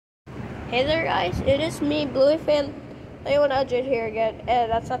Hey there guys, it is me, Bluey Fan 100 here again,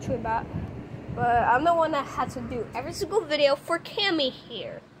 and that's not too bad. But I'm the one that had to do every single video for Cammy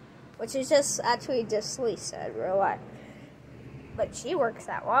here, which is just Lisa in real life. But she works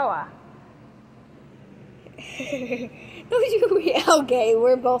at Wawa. Okay,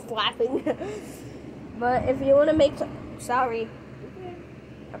 we're both laughing. But if you want to make okay.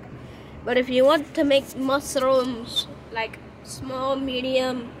 But if you want to make mushrooms like small,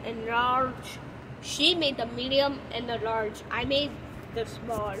 medium, and large, she made the medium and the large. I made the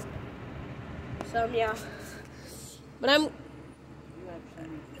small. So yeah. But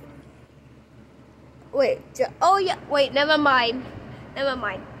wait, never mind.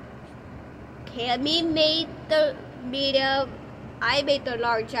 Cammy made the medium, I made the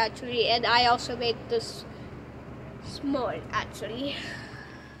large actually, and I also made this small actually.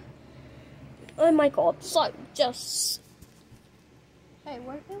 Oh my god, so just... Hey,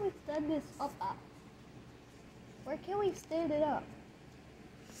 where can we stand this up at? Where can we stand it up?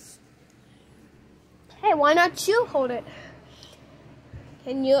 Hey, why not you hold it?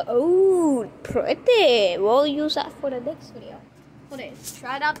 Can you? Oh, pretty. We'll use that for the next video. Hold it.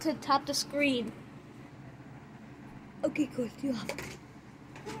 Try it out to top the screen. Okay, good. You have it.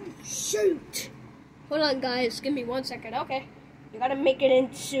 Shoot. Hold on, guys. Give me 1 second. Okay. You gotta make it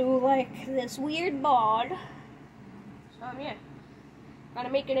into like this weird ball. So yeah. Gotta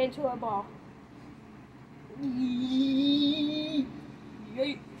make it into a ball.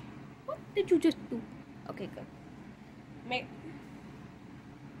 What did you just do? Okay, good.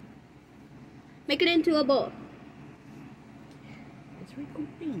 Make it into a ball. It's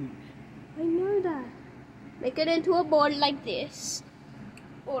recording. I know that. Make it into a ball like this.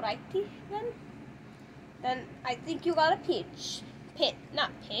 Alrighty then. Then I think you gotta pinch it.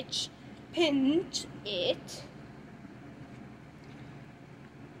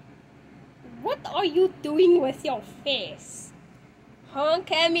 What are you doing with your face? Huh,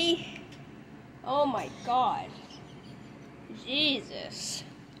 Cammy? Oh my god. Jesus.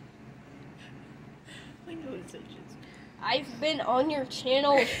 I know it's itches. I've been on your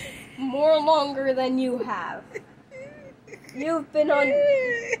channel more longer than you have. You've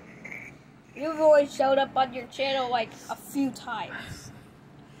always showed up on your channel like a few times.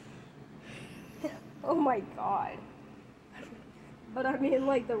 Oh my god. But I mean,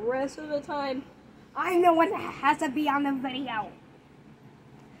 like, the rest of the time, I'm the one that has to be on the video.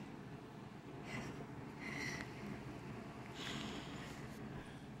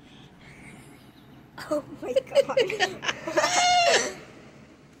 Oh my god.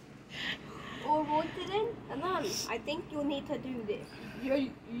 Or what then? And then, I think you need to do this.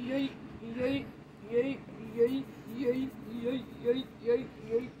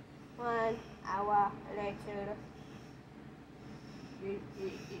 1 hour later.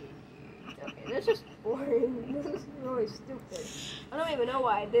 Okay, this is boring. This is really stupid. I don't even know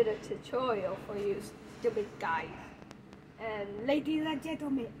why I did a tutorial for you stupid guys. And ladies and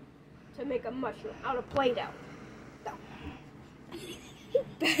gentlemen, to make a mushroom out of Play-Doh. No.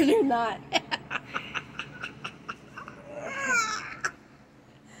 Better not.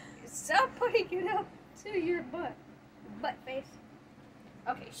 Stop putting it up to your butt face.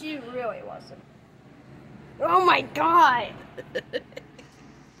 Okay, she really wasn't. Oh my god!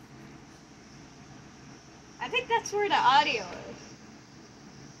 I think that's where the audio is.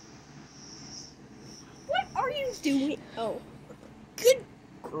 What are you doing? Oh. Good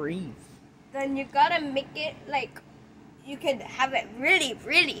grief. Then you gotta make it like, you can have it really,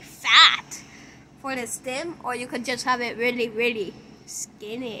 really fat for the stem, or you could just have it really, really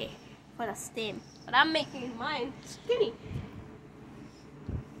skinny for the stem. But I'm making mine skinny.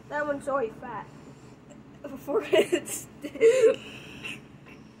 That one's already fat. For its stem.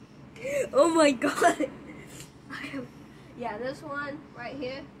 Oh my god. Yeah, this one right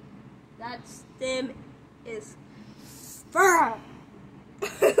here, that stem is firm.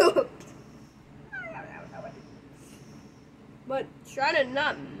 But try to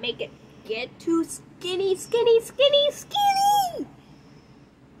not make it get too skinny.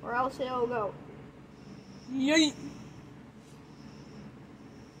 Or else it'll go. Yay.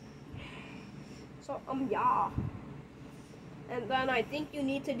 So, yeah. And then I think you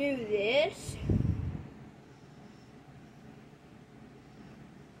need to do this.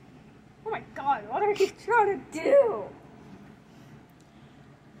 Oh my god, what are you trying to do?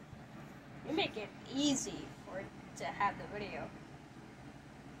 You make it easy for it to have the video.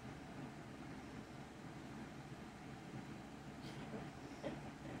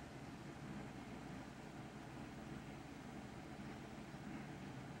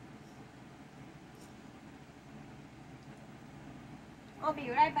 I'll be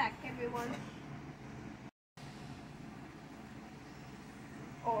right back, everyone.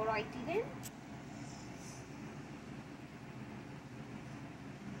 Alrighty then.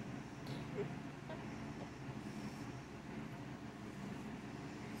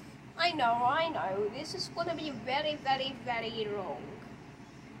 I know, this is gonna be very, very, very long.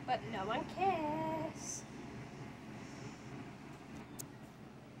 But no one cares.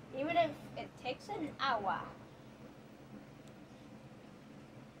 Even if it takes an hour.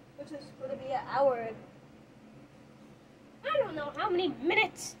 Which is gonna be an hour. I don't know how many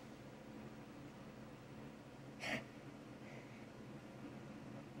minutes.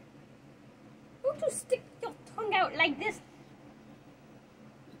 Don't you stick your tongue out like this?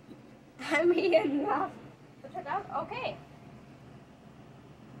 I mean, put it out? Okay.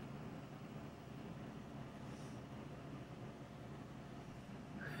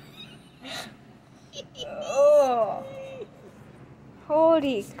 Oh.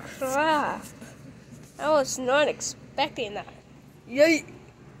 Holy crap. I was not expecting that. Yay!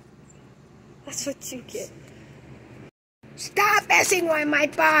 That's what you get. Stop messing with my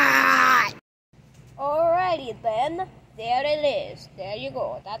butt! Alrighty then. There it is. There you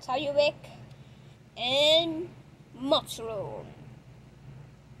go. That's how you make a mushroom.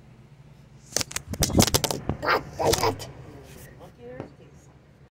 God dang it!